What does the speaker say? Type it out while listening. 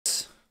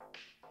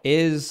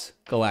is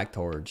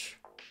Galactorge.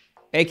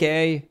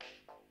 AKA,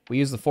 we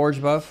use the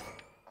Forge buff.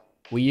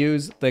 We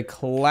use the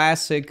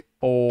classic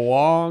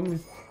Wong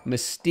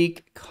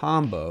Mystique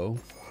combo.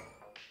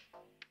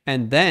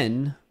 And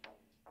then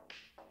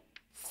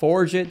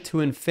Forge it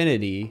to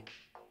infinity.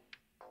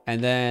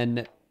 And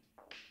then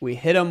we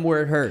hit them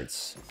where it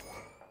hurts.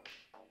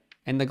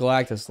 In the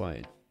Galactus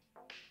lane.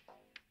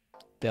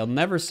 They'll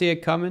never see it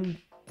coming.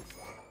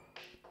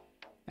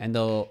 And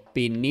they'll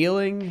be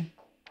kneeling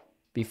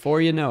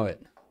before you know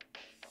it.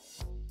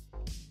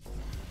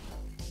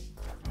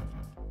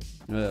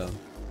 Ugh.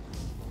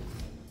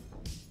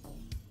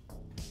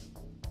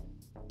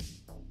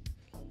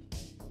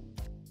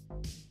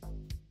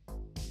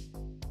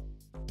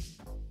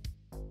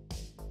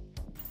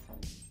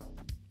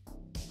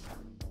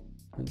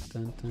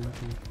 Dun, dun, dun.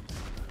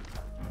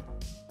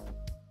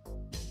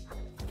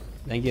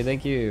 Thank you,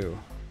 thank you.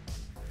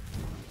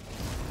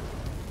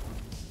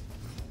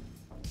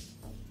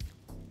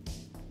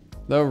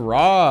 The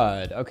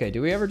rod. Okay,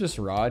 do we ever just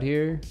rod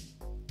here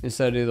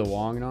instead of do the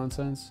Wong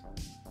nonsense?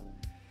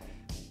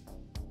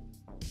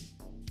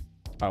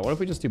 Alright, what if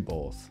we just do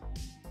both?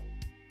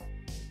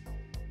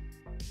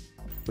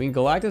 We can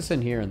Galactus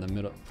in here in the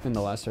middle, in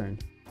the last turn.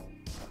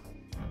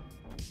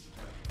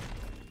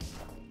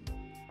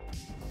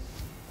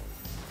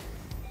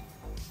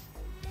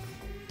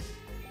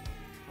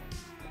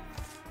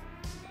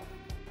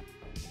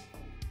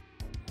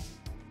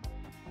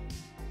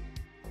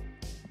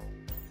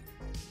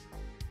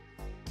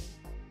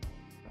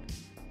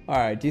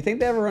 Alright, do you think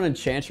they ever run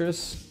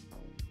Enchantress?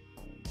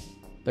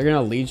 They're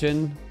gonna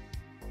Legion.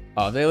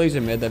 Oh, if they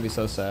Legion mid, that'd be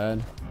so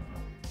sad.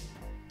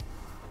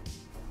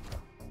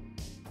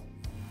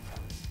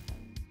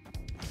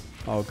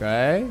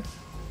 Okay.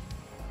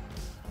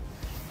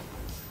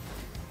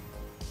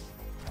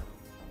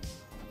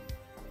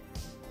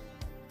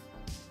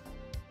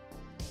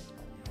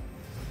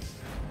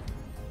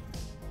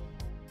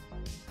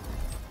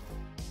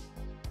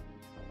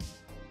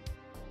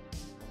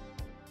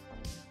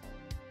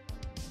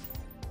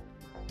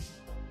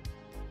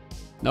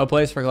 No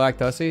place for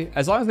Galactus.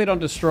 As long as they don't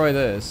destroy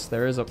this,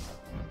 there is a...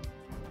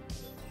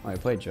 Oh, I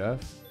played Jeff.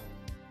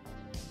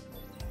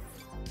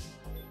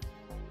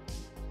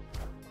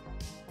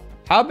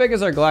 How big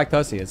is our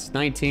Galactus? It's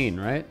 19,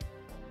 right?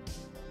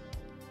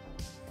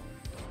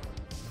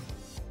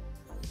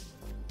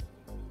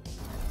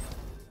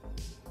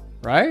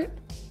 Right?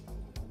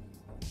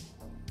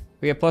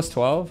 We get plus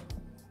 12.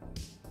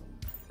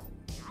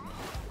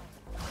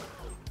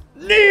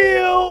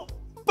 Kneel!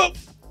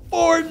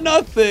 Before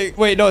nothing!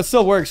 Wait, no, it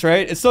still works,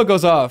 right? It still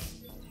goes off.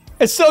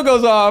 It still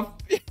goes off!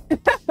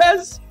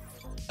 Yes!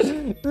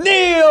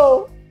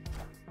 Kneel!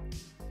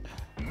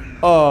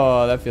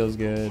 Oh, that feels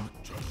good.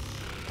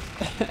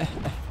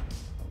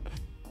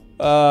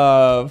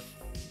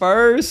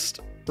 First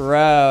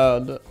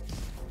round.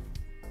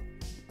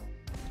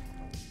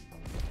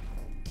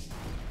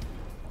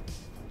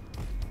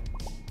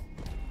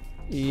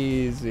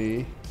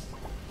 Easy.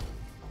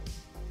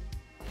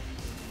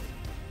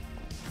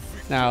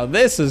 Now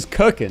this is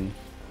cooking.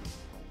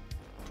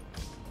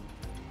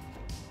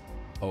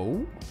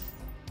 Oh.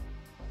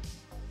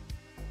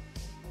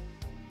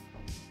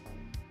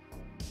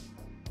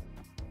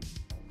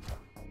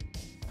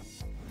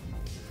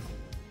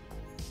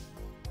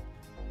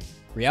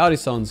 Reality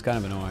Stone's kind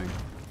of annoying.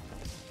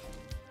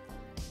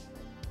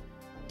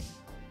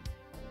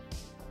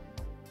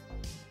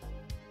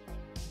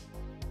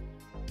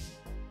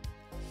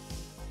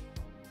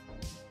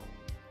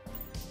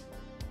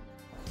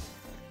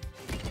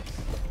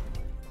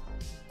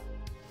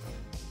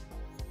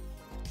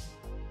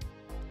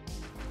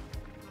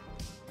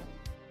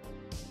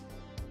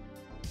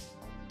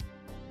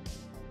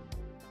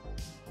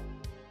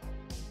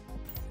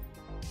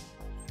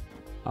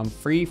 I'm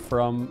free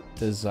from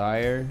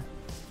desire.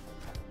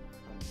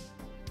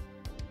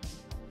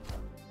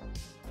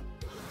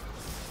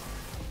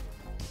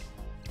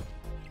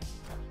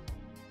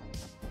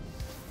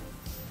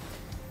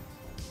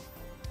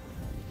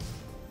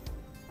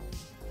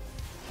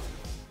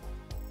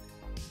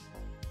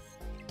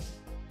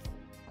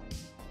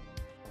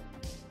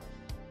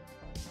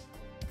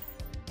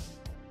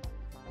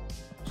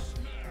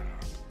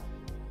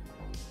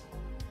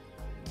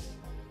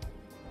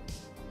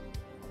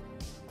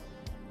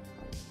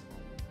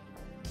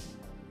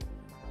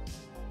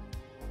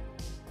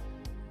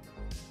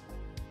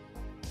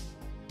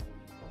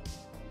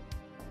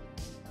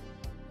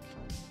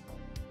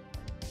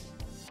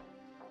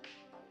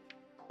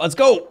 Let's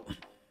go.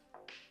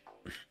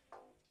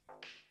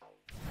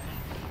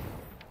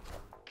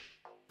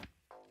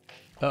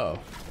 Uh-oh.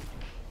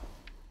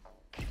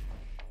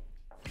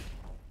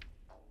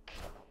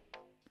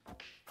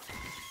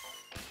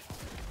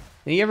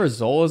 Think he ever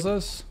Zolas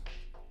us?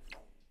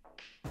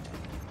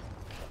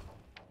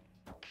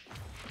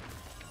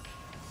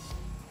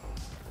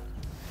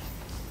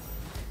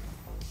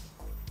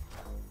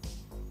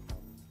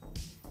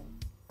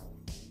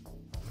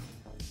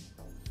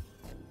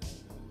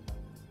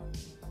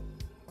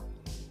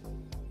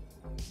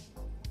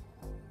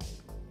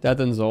 Death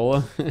and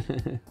Zola.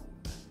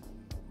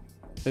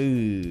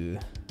 Ooh.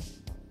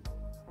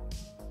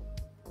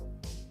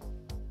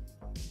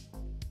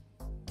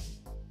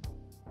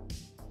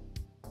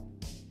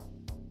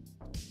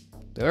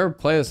 Did I ever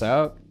play this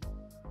out?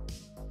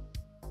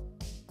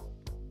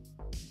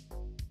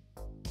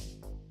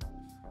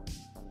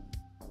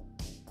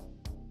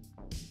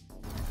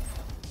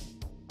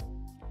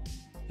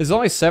 It's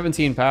only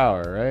 17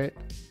 power, right?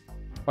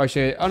 Or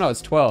actually, oh no,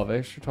 it's 12.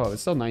 Extra 12.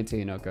 It's still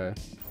 19. Okay.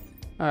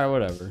 Alright,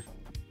 whatever.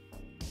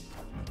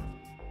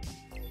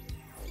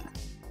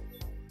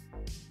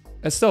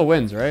 It still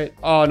wins, right?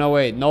 Oh, no,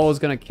 wait. Null is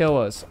gonna kill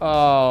us.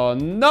 Oh,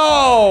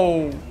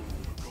 no!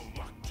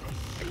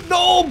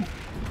 Null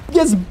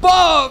gets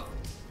buffed!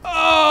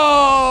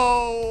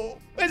 Oh!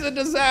 It's a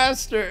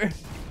disaster.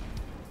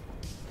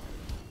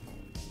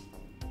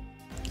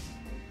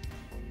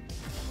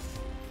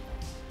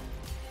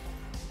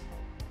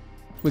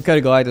 We could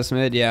have Galactus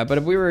mid, yeah, but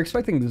if we were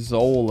expecting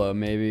Zola,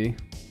 maybe.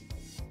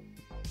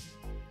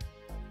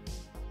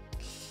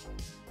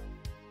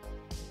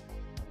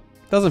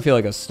 Doesn't feel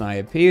like a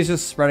snipe. He's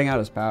just spreading out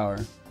his power.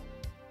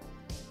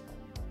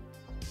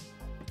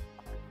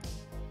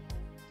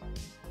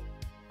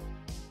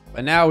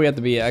 But now we have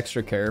to be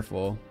extra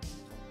careful.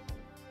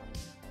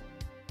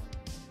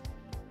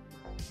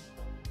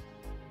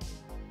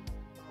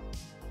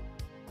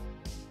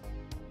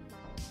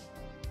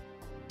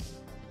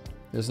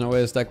 There's no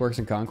way this deck works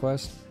in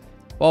Conquest?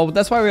 Well,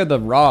 that's why we have the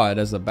Rod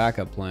as a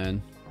backup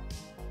plan.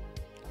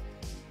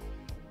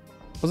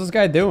 What's this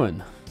guy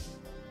doing?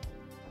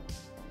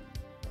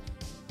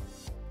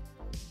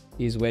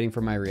 He's waiting for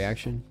my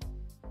reaction.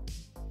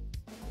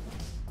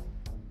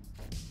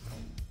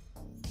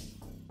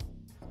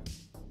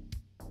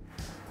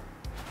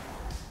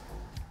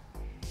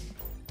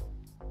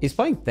 He's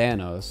playing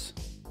Thanos.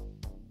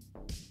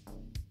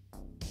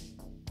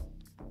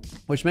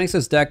 Which makes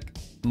this deck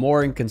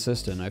more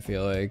inconsistent, I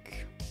feel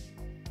like.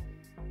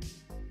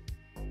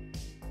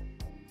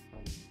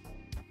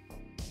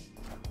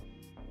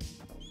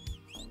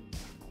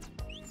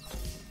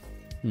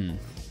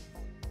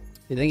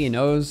 You think he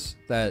knows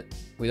that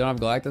we don't have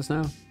Galactus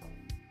now?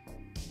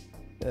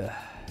 Ugh.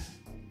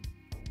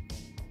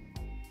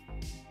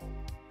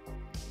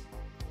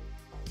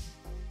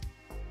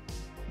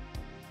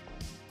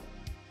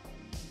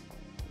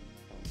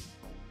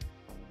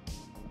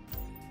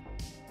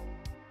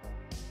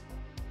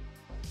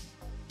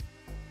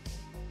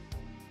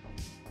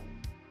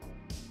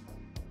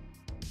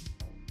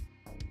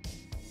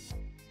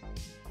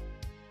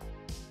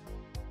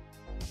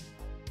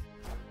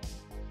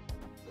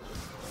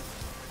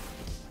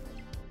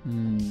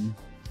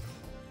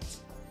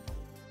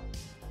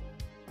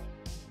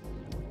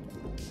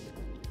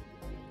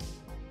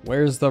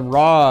 Where's the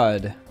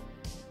Rod?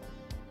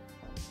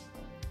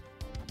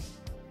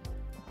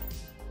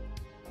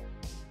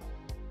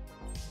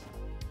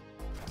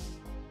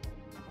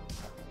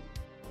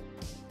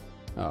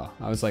 Oh,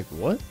 I was like,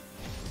 what?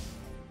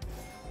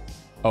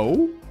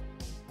 Oh?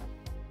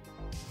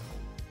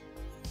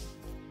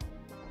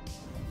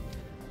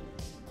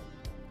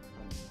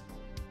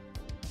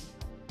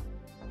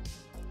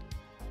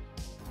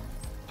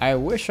 I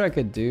wish I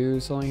could do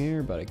something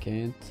here, but I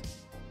can't.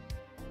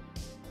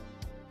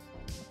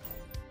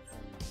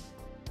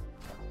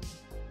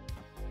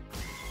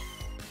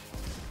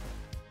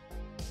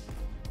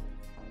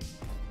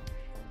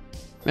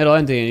 Middle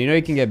Indian, you know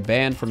you can get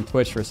banned from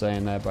Twitch for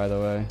saying that, by the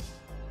way.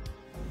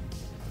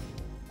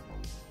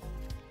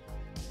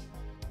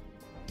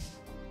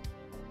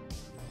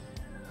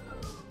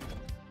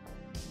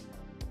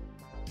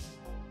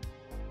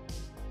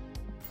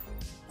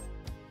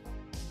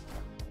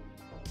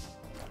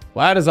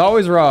 Lad is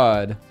always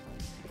Rod.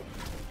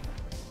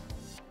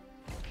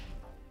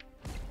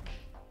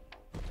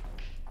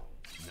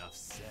 Enough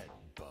said,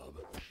 bub.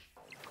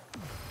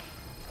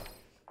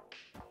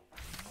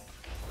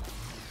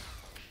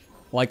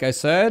 Like I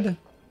said,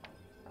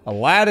 a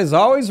lad is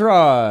always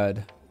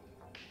Rod.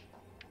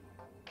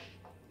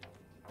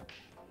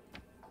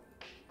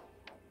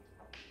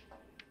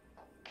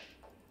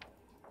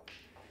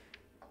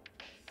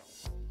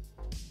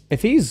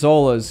 If he's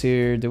Zola's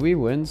here, do we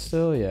win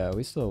still? Yeah,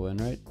 we still win,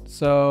 right?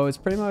 So it's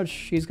pretty much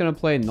he's gonna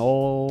play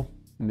Null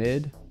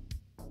mid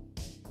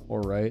or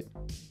right.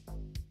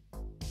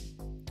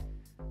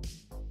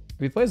 If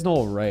he plays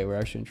Null right, we're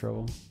actually in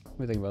trouble. What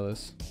do you think about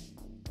this?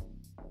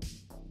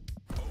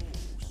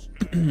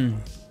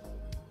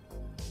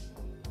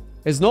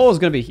 His Null is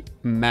gonna be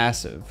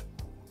massive.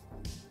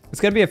 It's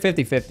gonna be a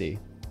 50-50.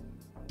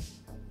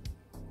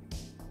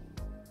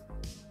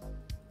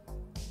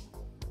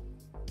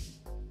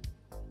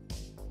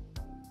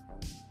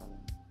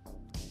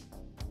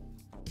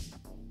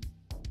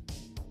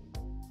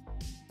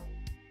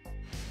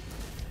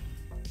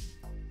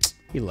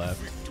 He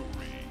left.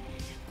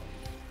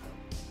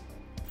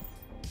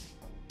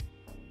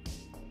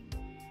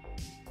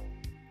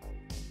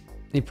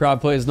 He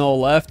probably plays Null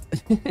left.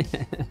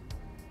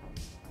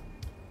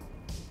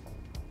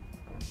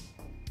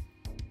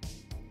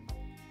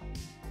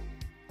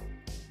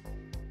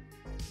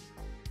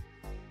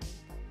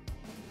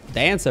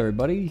 Dance,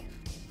 everybody.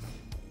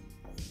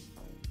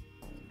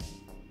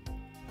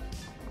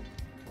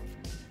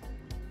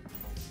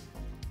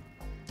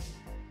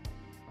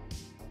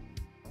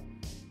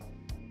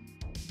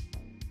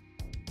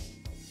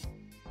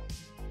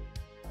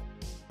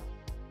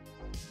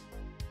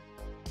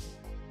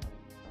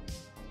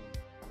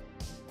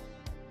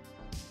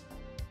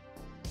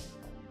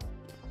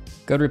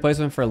 Good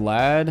replacement for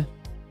Lad.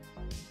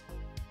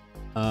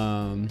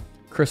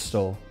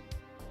 Crystal.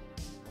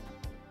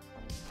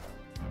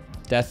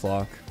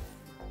 Deathlock.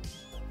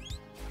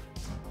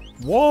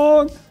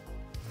 Wong!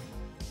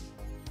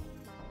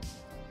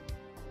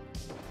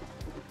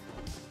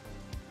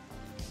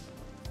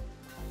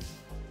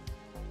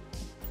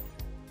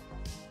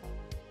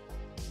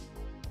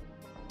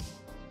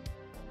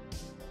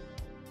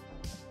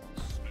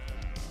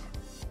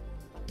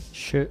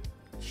 Shit.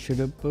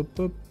 Shoulda boop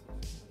boop.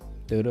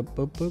 Doda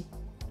boop boop.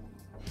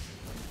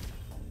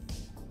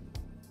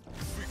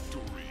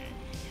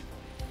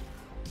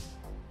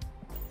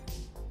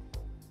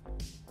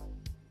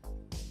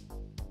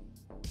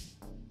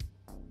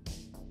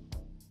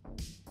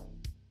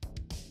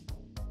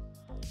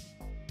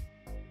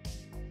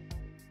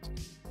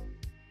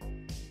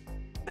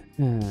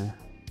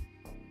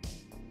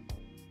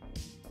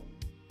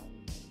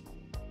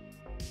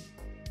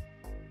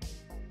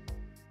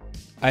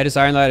 I just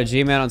Iron Lad a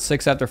G-Man on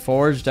 6 after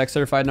Forge, deck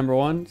certified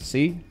 #1.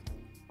 See?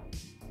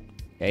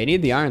 Yeah, you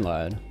need the Iron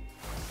Lad.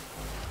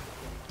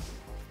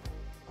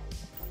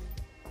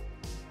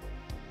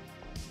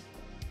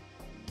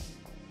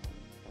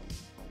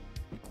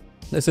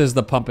 This is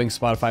the pumping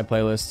Spotify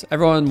playlist.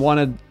 Everyone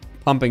wanted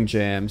pumping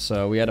jam,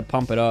 so we had to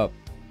pump it up.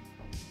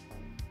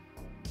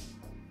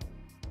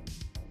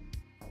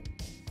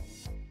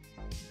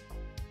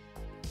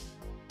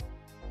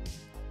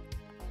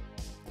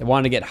 They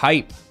wanted to get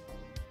hype.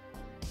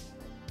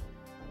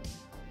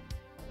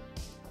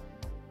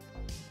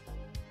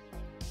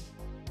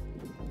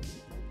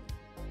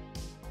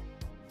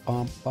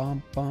 Bum,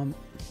 bum, bum.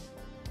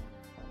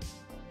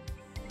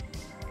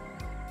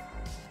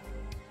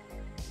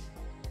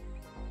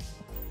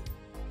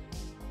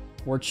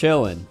 We're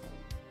chilling.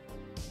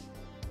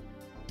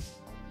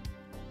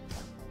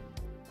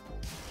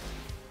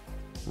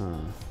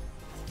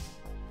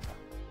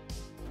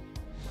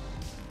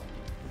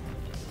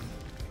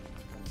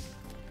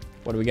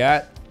 What do we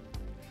got?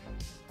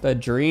 The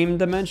dream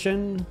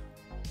dimension?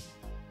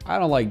 I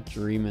don't like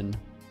dreaming.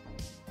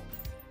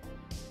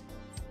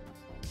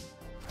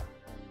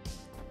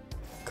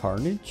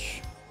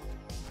 Carnage?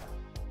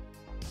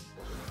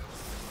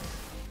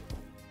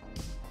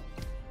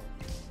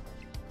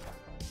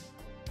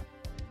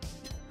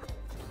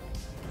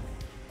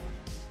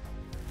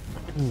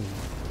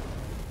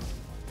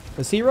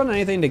 Does he run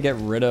anything to get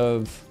rid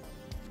of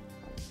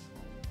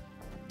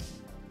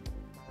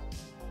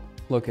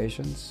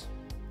locations?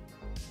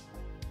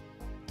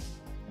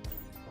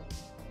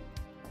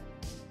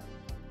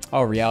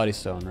 Oh, Reality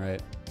Stone,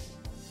 right?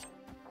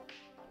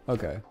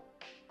 Okay.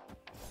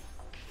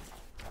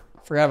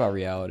 Forgot about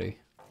Reality.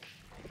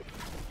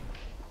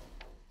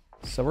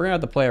 So we're gonna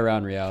have to play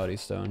around Reality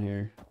Stone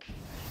here.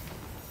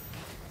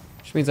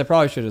 Which means I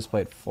probably should have just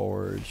played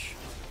Forge.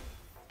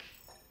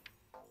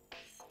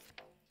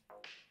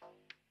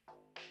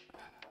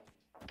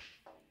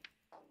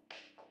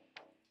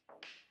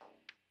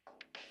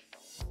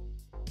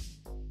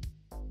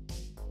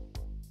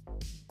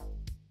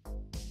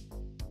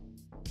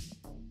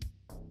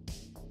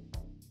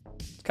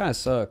 Kind of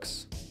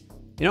sucks.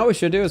 You know what we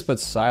should do is put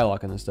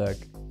Psylocke in this deck.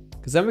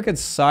 Because then we could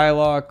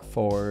Psylocke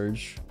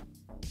Forge.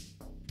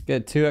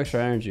 Get 2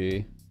 extra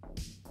energy.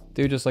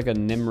 Do just like a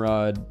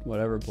Nimrod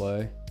whatever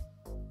play.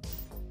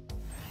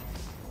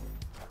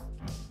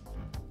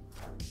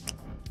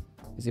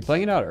 Is he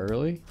playing it out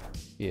early?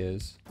 He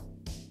is.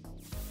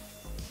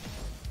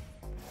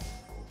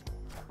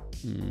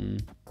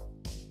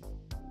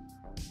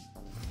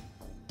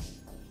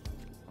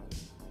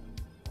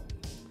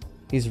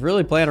 He's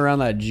really playing around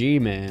that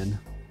G-Man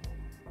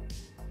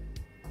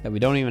that we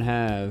don't even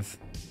have.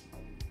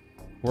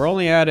 We're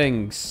only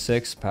adding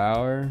 6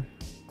 power.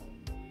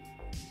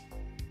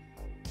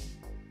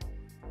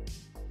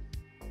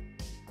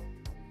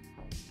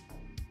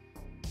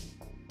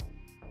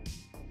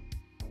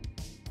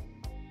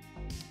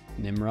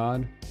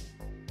 Nimrod.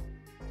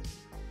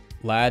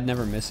 Lad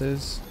never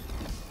misses.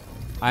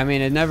 I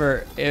mean,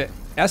 it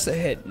has to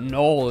hit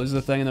null is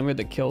the thing, and then we have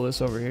to kill this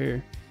over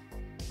here.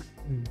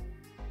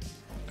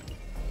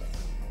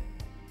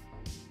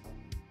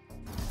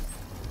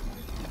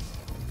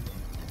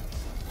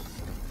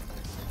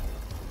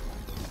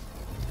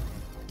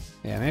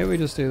 Yeah, maybe we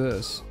just do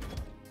this.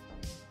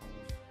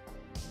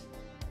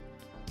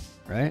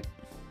 Right?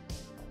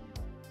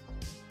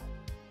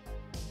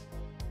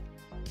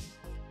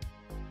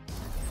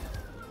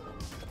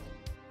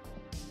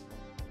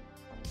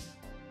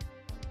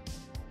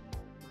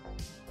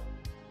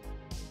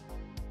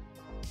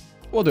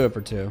 We'll do it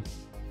for 2.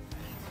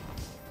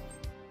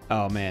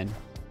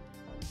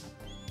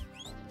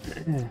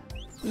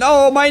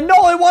 No, my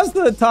null, it was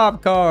the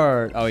top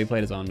card. Oh, he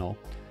played his own null.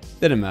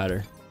 Didn't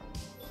matter.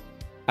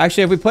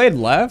 Actually, if we played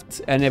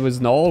left and it was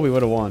null, we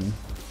would have won.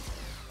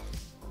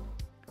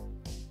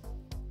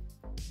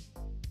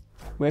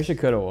 We actually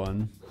could have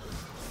won.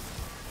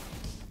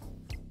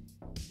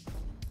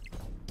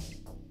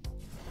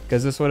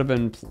 Because this would have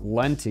been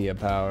plenty of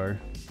power.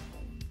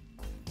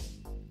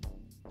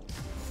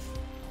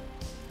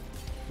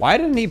 Why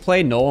didn't he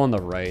play null on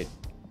the right?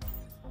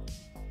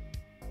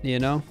 You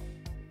know?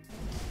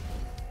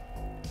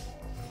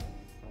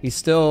 He's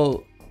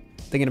still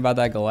thinking about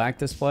that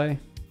Galactus play.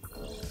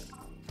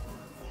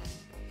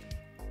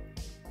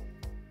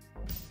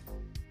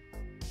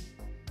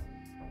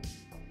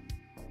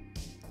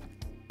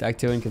 Deck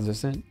 2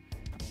 inconsistent?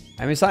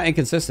 I mean, it's not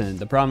inconsistent.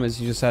 The problem is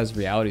he just has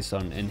Reality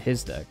Stone in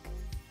his deck.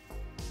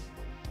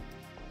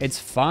 It's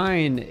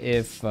fine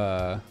if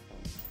they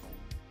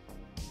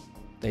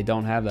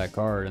don't have that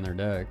card in their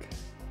deck.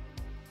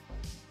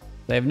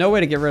 They have no way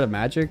to get rid of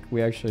magic.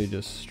 We actually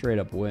just straight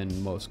up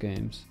win most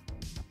games.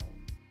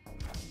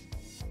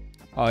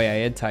 Oh yeah,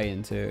 he had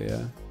Titan too,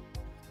 yeah.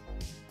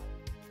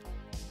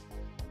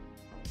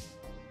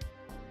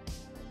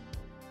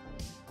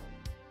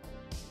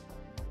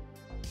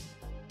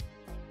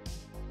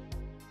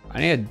 I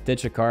need to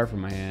ditch a card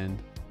from my hand.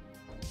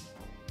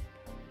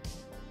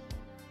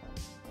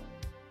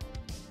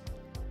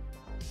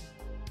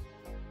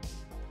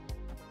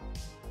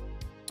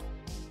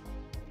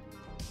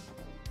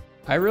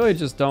 I really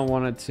just don't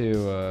want it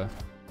to,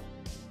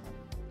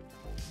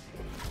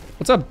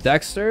 What's up,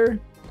 Dexter?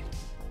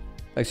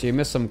 Actually, you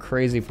missed some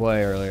crazy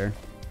play earlier.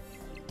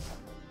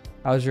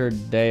 How's your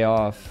day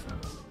off?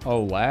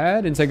 Oh,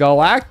 lad? Into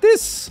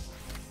Galactus?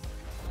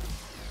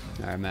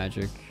 Alright,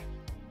 magic.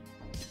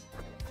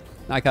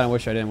 I kind of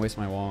wish I didn't waste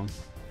my wong.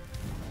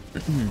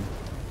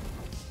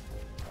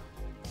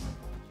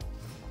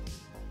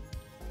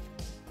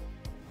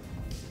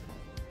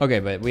 Okay,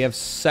 but we have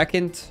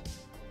second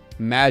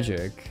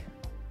magic.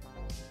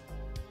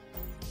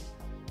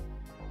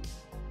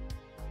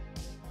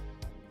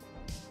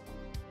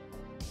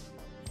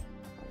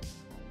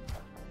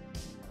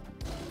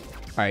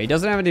 Alright, he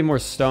doesn't have any more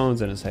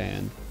stones in his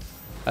hand.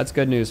 That's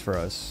good news for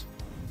us.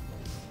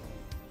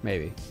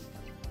 Maybe.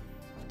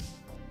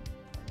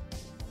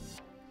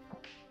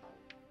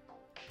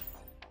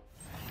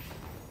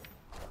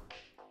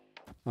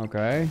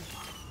 Okay.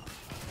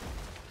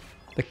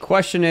 The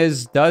question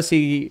is, does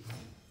he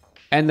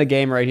end the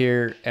game right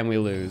here and we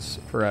lose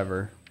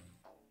forever?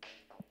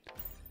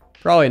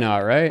 Probably not,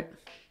 right?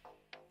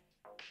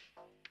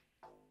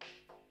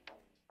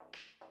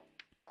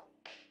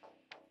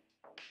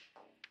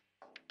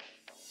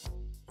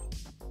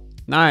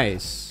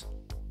 Nice.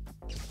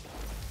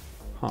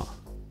 Huh.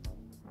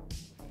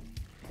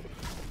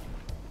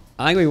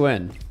 I think we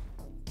win.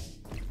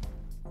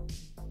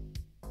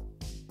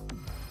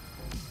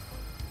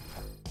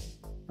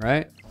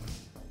 Right?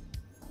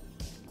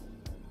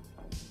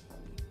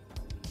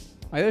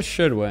 I just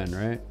should win,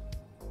 right?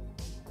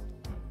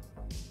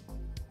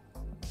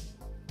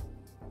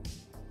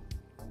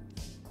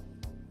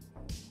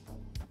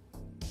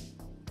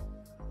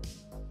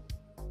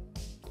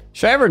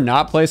 Should I ever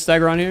not play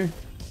Stagger on here?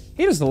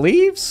 He just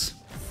leaves?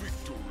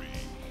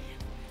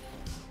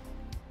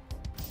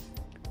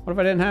 What if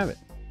I didn't have it?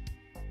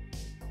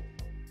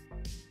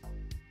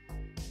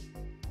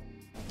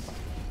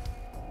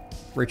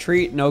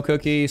 Retreat, no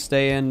cookie,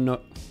 stay in,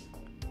 no...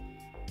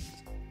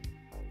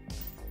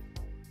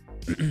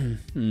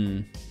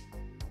 Didn't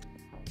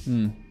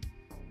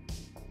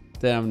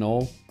have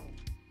null.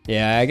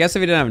 Yeah, I guess if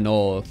he didn't have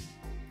null,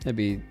 it'd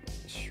be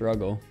a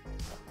struggle.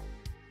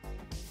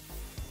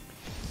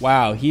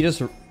 Wow, he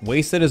just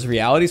wasted his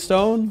Reality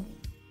Stone?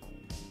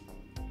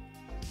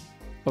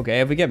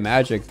 Okay, if we get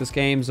magic, this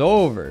game's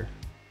over.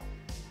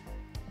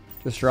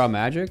 Just draw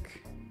magic?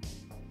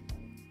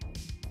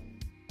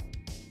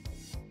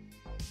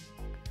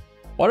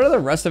 What are the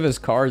rest of his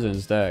cards in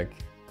his deck?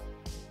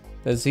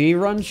 Does he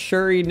run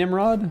Shuri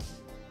Nimrod?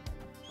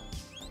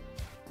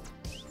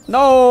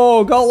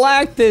 No,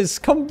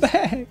 Galactus, come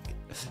back.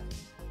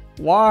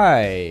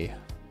 Why?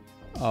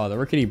 Oh, the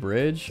rickety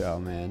bridge? Oh,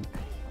 man.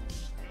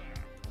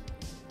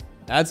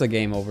 That's a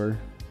game over.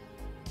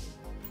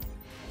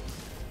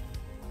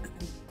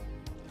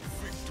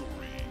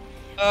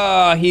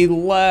 He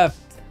left.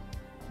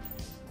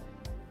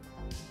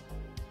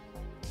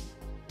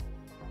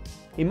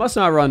 He must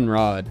not run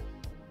Rod.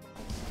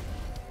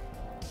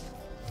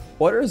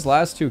 What are his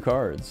last two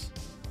cards?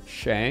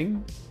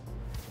 Shang?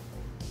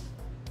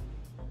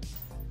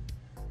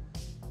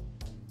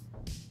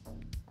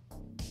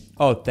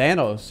 Oh,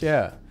 Thanos,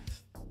 yeah.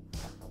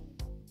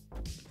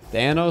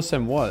 Thanos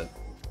and what?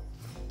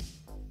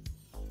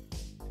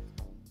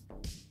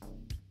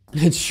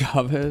 It's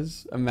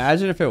Chavez.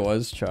 Imagine if it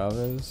was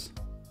Chavez.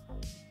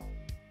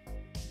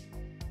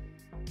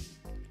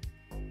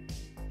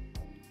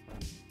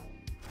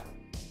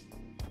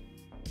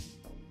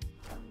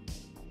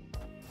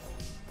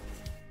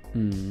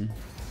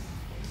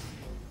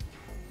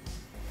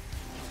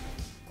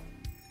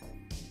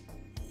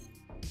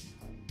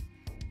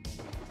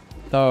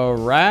 The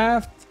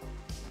raft.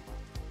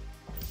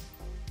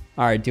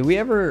 All right, do we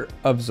ever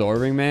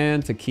absorbing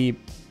man to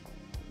keep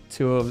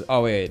two of?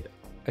 Oh wait,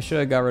 I should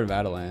have got rid of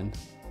Adelan.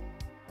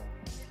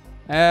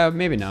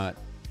 Maybe not.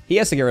 He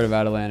has to get rid of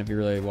Adelan if he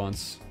really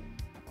wants.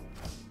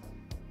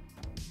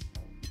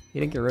 He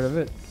didn't get rid of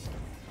it.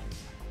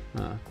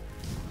 Huh.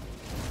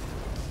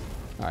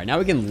 All right, now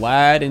we can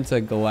lad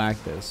into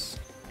Galactus.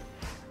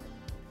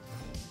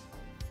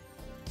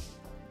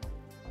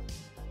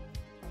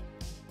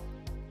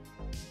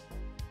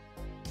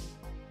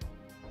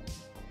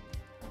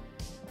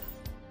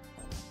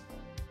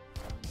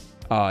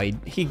 Oh,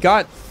 he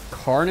got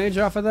Carnage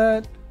off of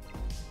that?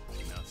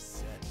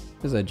 This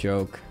is a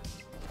joke.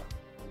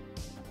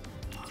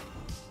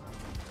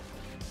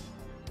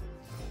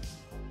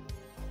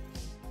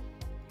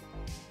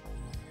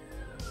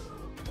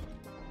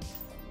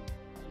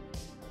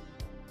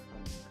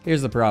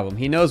 Here's the problem.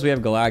 He knows we have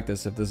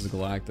Galactus if this is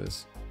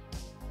Galactus.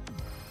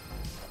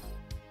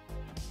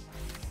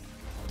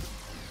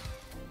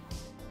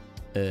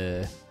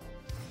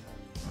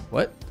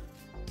 What?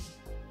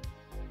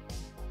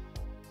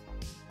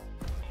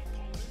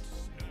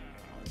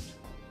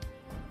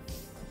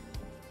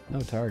 No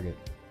target.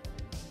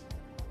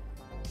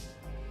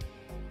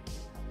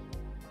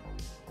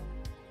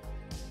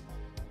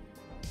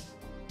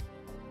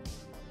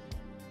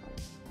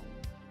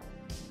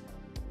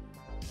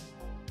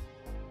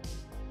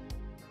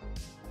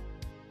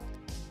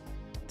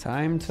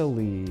 Time to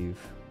leave.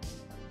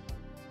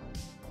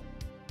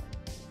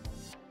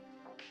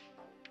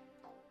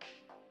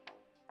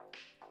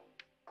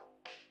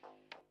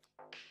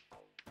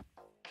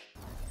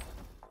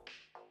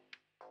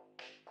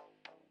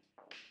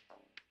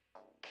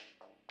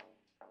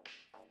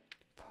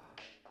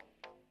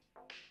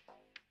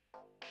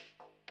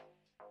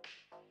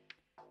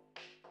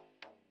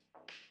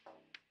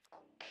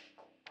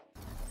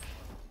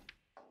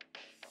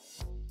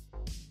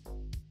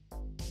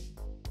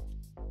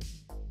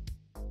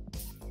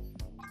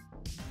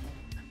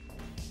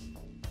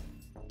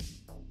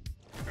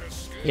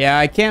 Yeah,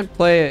 I can't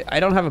play. I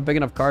don't have a big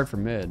enough card for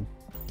mid.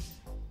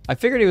 I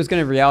figured he was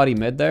going to reality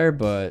mid there,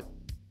 but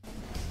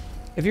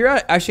if you're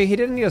actually, he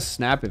didn't need a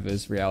snap if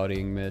his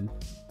realitying mid.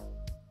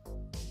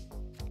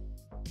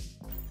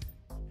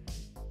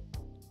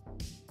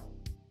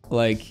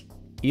 Like,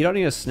 you don't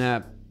need a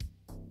snap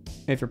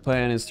if your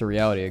plan is to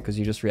reality it, because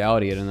you just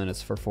reality it and then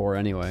it's for 4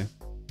 anyway.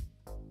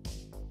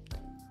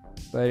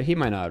 But he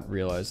might not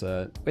realize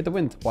that. We have to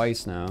win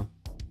twice now.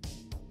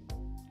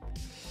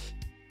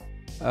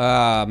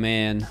 Ah,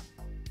 man.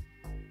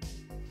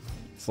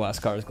 This last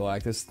card is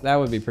Galactus. That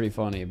would be pretty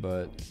funny,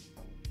 but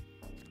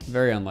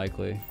very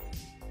unlikely.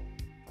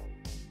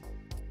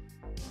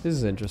 This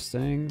is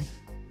interesting.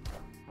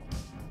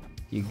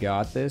 You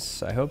got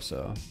this? I hope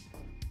so.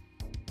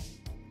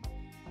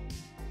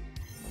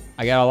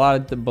 I got a lot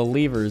of the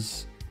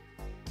believers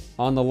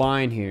on the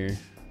line here.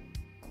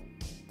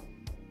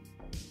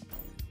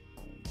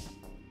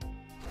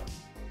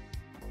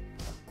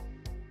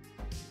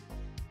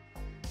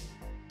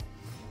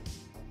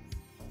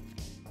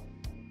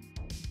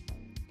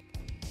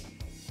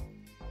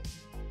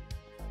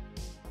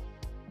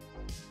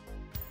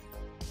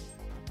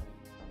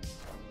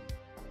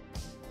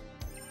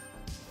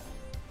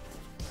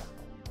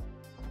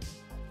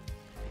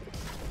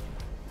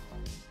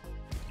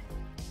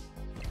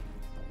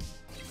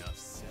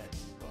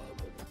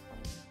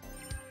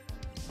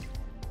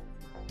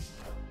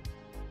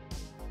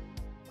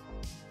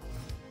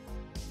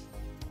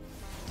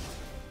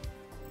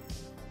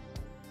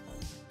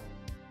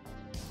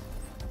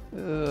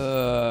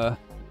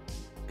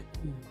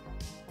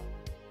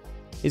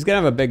 He's gonna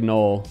have a big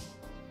knoll.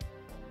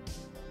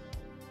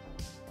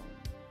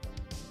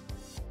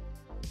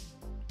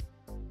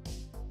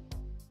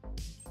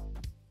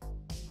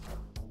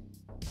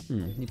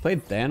 He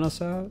played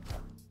Thanos out?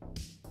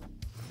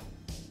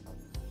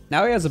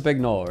 Now he has a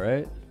big knoll,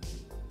 right?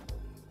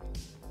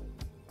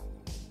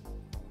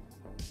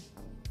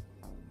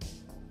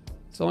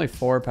 It's only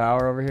 4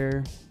 power over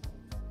here.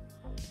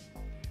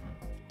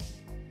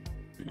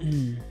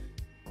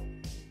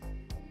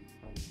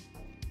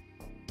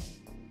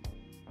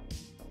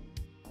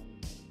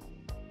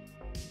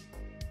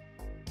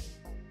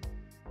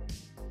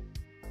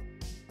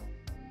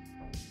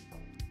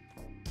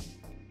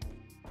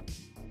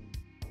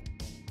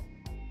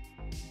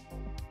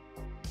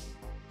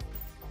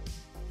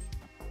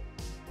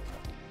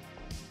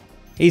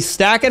 He's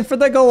stacking for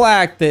the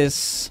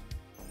Galactus.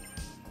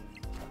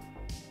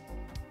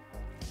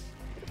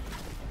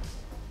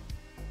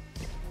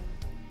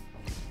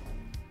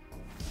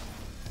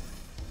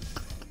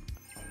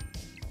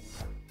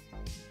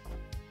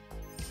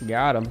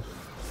 Got him.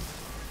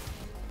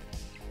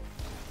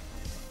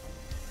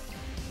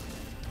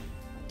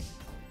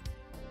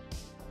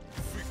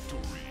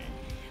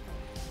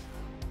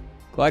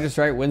 Galactus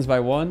right wins by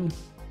 1.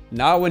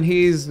 Not when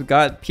he's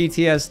got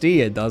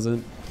PTSD, it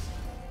doesn't.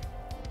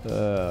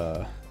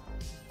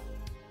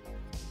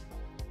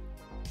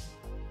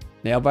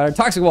 Nail biter.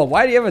 Toxic Wall.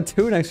 Why do you have a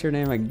 2 next to your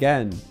name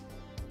again?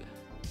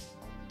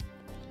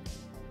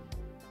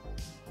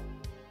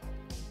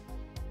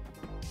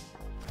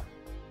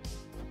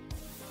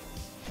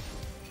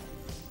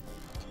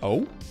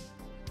 Oh?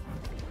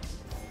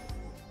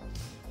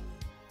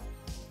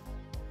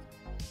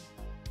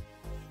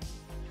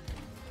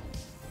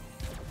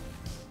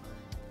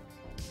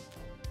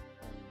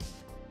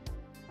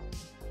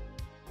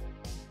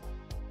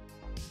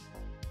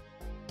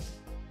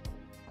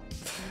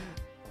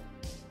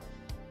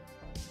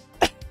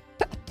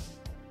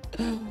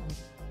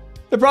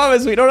 The problem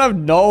is we don't have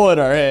null in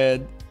our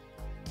hand.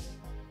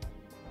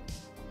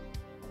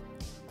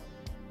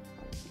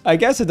 I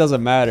guess it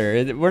doesn't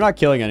matter. We're not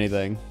killing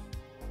anything.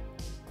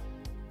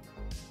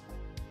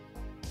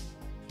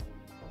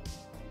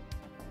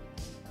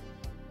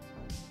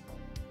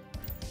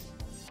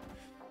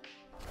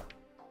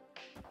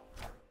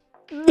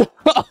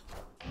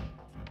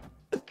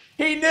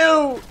 He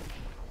knew!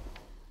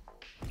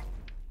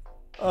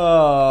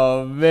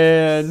 Oh,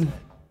 man.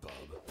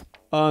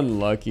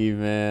 Unlucky,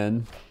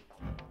 man.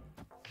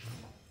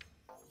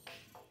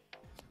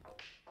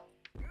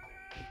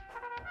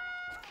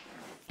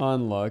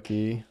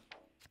 Unlucky.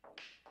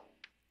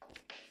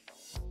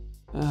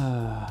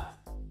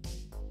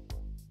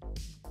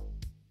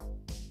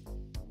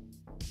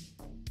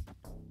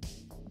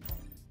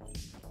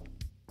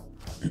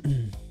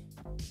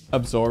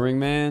 Absorbing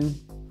Man?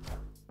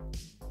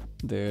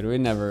 Dude, we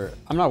never...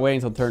 I'm not waiting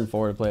until turn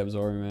 4 to play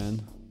Absorbing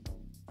Man.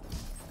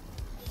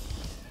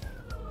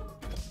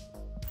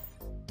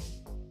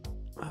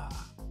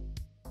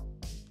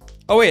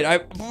 Oh wait,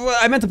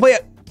 I meant to play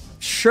it.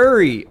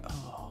 Shuri.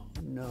 Oh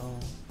no.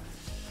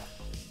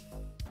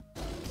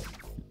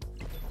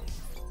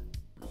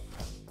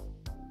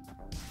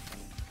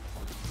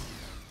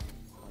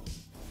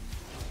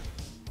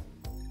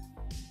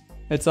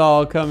 It's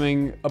all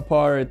coming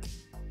apart.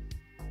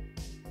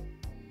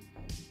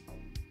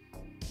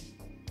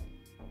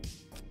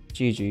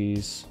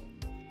 GG's.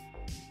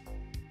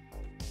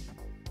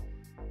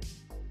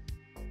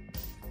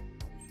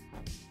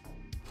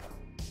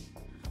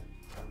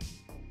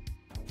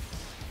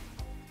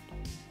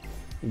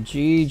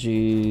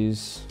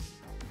 GG's.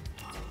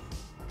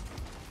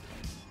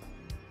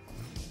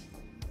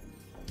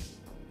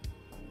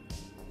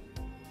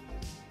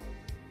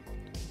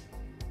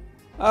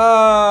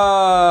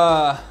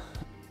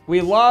 We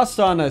lost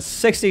on a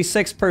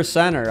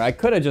 66%er. I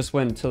could have just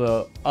went to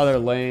the other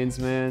lanes,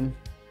 man.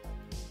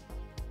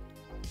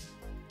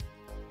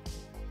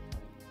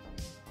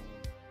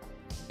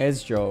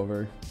 It's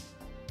Drover.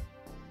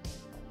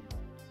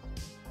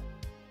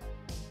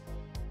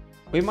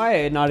 We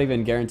might not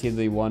even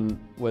guaranteedly won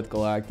with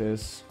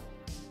Galactus.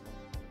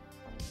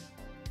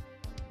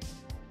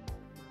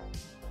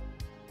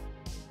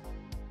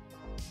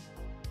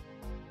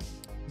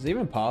 Is it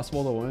even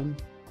possible to win?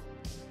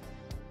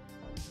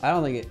 I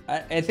don't think it...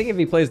 I think if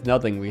he plays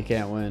nothing, we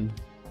can't win.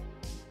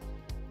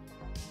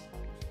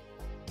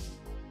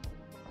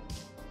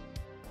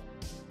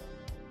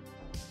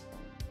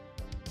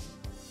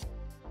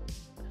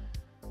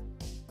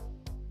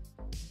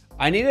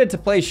 I needed to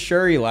play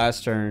Shuri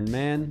last turn,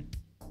 man.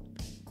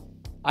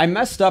 I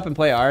messed up and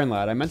play Iron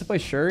Lad. I meant to play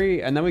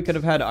Shuri, and then we could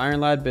have had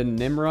Iron Lad been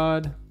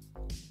Nimrod.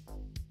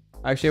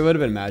 Actually, it would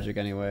have been Magic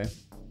anyway.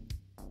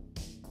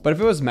 But if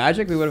it was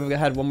Magic, we would have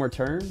had one more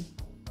turn.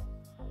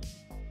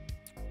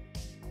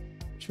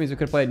 Which means we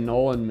could have played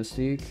Null and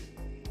Mystique.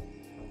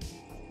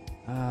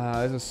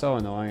 This is so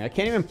annoying. I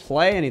can't even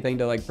play anything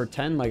to like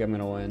pretend like I'm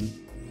gonna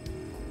win.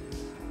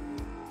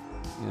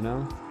 You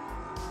know?